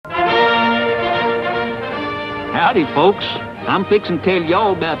Howdy, folks. I'm fixing to tell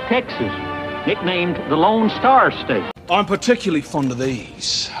y'all about Texas, nicknamed the Lone Star State. I'm particularly fond of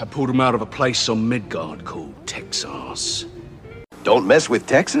these. I pulled them out of a place on Midgard called Texas. Don't mess with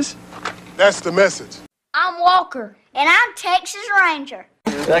Texas? That's the message. I'm Walker, and I'm Texas Ranger.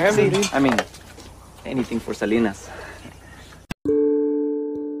 Taxi. I mean, anything for Salinas.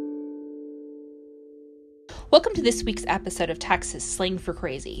 Welcome to this week's episode of Texas Slang for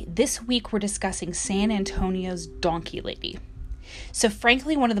Crazy. This week we're discussing San Antonio's Donkey Lady. So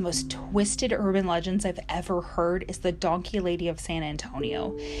frankly, one of the most twisted urban legends I've ever heard is the Donkey Lady of San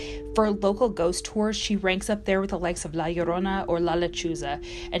Antonio. For local ghost tours, she ranks up there with the likes of La Llorona or La Lechuza,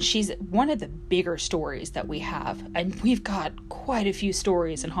 and she's one of the bigger stories that we have, and we've got quite a few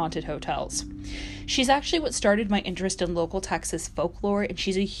stories in haunted hotels. She's actually what started my interest in local Texas folklore, and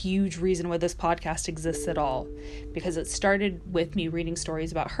she's a huge reason why this podcast exists at all, because it started with me reading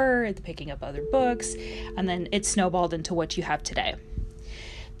stories about her and picking up other books, and then it snowballed into what you have today.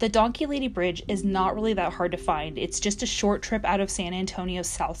 The Donkey Lady Bridge is not really that hard to find. It's just a short trip out of San Antonio's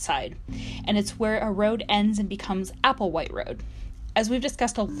south side, and it's where a road ends and becomes Applewhite Road. As we've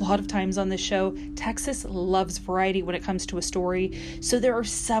discussed a lot of times on this show, Texas loves variety when it comes to a story, so there are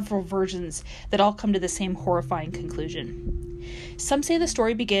several versions that all come to the same horrifying conclusion. Some say the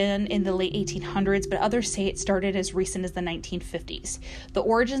story began in the late 1800s, but others say it started as recent as the 1950s. The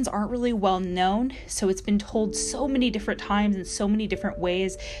origins aren't really well known, so it's been told so many different times in so many different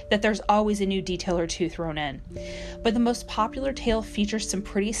ways that there's always a new detail or two thrown in. But the most popular tale features some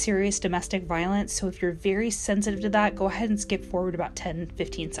pretty serious domestic violence, so if you're very sensitive to that, go ahead and skip forward about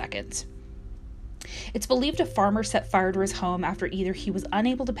 10-15 seconds. It's believed a farmer set fire to his home after either he was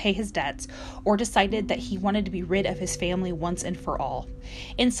unable to pay his debts or decided that he wanted to be rid of his family once and for all.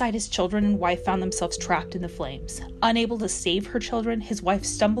 Inside, his children and wife found themselves trapped in the flames. Unable to save her children, his wife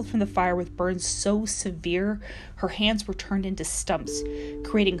stumbled from the fire with burns so severe her hands were turned into stumps,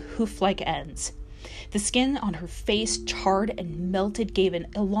 creating hoof-like ends. The skin on her face, charred and melted, gave an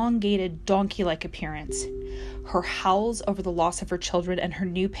elongated, donkey-like appearance. Her howls over the loss of her children and her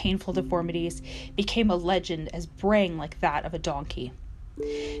new painful deformities became a legend as braying like that of a donkey.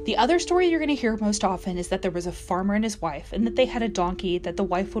 The other story you're going to hear most often is that there was a farmer and his wife, and that they had a donkey that the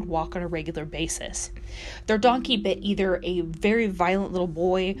wife would walk on a regular basis. Their donkey bit either a very violent little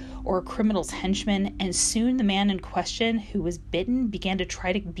boy or a criminal's henchman, and soon the man in question who was bitten began to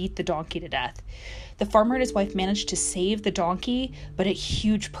try to beat the donkey to death. The farmer and his wife managed to save the donkey, but at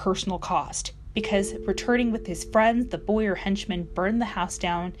huge personal cost, because returning with his friends, the boy or henchman burned the house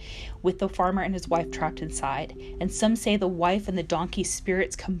down with the farmer and his wife trapped inside. And some say the wife and the donkey's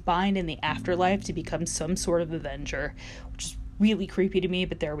spirits combined in the afterlife to become some sort of avenger, which is really creepy to me,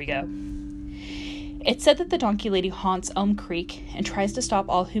 but there we go. It's said that the Donkey Lady haunts Elm Creek and tries to stop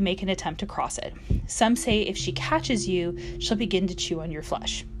all who make an attempt to cross it. Some say if she catches you, she'll begin to chew on your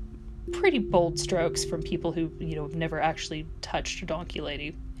flesh. Pretty bold strokes from people who, have never actually touched a Donkey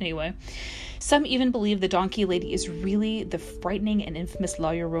Lady. Anyway, some even believe the Donkey Lady is really the frightening and infamous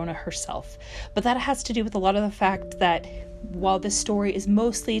La Llorona herself. But that has to do with a lot of the fact that while this story is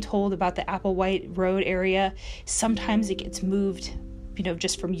mostly told about the Applewhite Road area, sometimes it gets moved,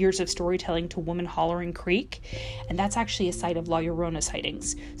 just from years of storytelling to Woman Hollering Creek. And that's actually a site of La Llorona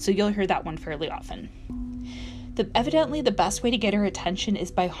sightings. So you'll hear that one fairly often. Evidently, the best way to get her attention is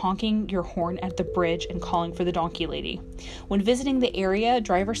by honking your horn at the bridge and calling for the Donkey Lady. When visiting the area,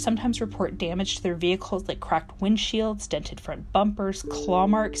 drivers sometimes report damage to their vehicles like cracked windshields, dented front bumpers, claw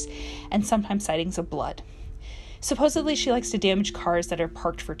marks, and sometimes sightings of blood. Supposedly, she likes to damage cars that are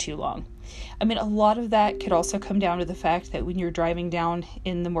parked for too long. A lot of that could also come down to the fact that when you're driving down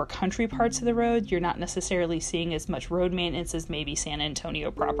in the more country parts of the road, you're not necessarily seeing as much road maintenance as maybe San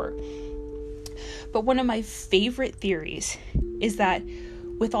Antonio proper. But one of my favorite theories is that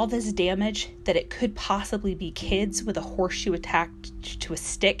with all this damage, that it could possibly be kids with a horseshoe attached to a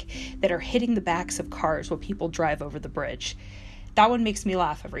stick that are hitting the backs of cars while people drive over the bridge. That one makes me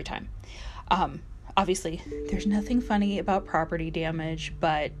laugh every time. Obviously, there's nothing funny about property damage,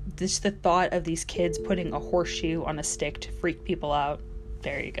 but just the thought of these kids putting a horseshoe on a stick to freak people out,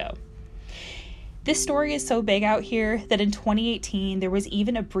 there you go. This story is so big out here that in 2018, there was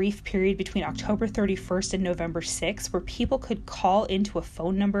even a brief period between October 31st and November 6th where people could call into a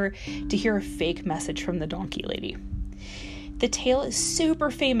phone number to hear a fake message from the Donkey Lady. The tale is super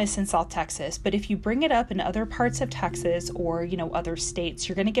famous in South Texas, but if you bring it up in other parts of Texas or, other states,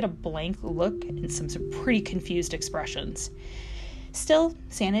 you're going to get a blank look and some pretty confused expressions. Still,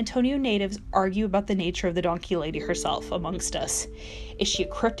 San Antonio natives argue about the nature of the Donkey Lady herself amongst us. Is she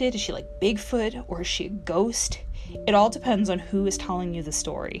a cryptid? Is she like Bigfoot? Or is she a ghost? It all depends on who is telling you the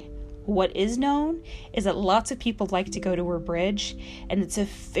story. What is known is that lots of people like to go to her bridge, and it's a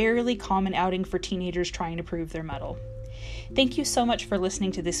fairly common outing for teenagers trying to prove their mettle. Thank you so much for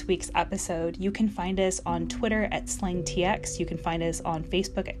listening to this week's episode. You can find us on Twitter at SlangTX. You can find us on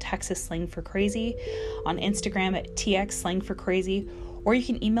Facebook at Texas Slang for Crazy, on Instagram at TX Slang for Crazy, or you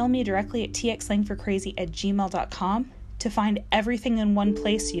can email me directly at txslangforcrazy@gmail.com. To find everything in one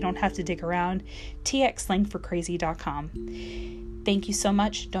place so you don't have to dig around, txslangforcrazy.com. Thank you so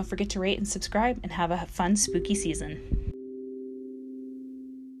much. Don't forget to rate and subscribe, and have a fun, spooky season.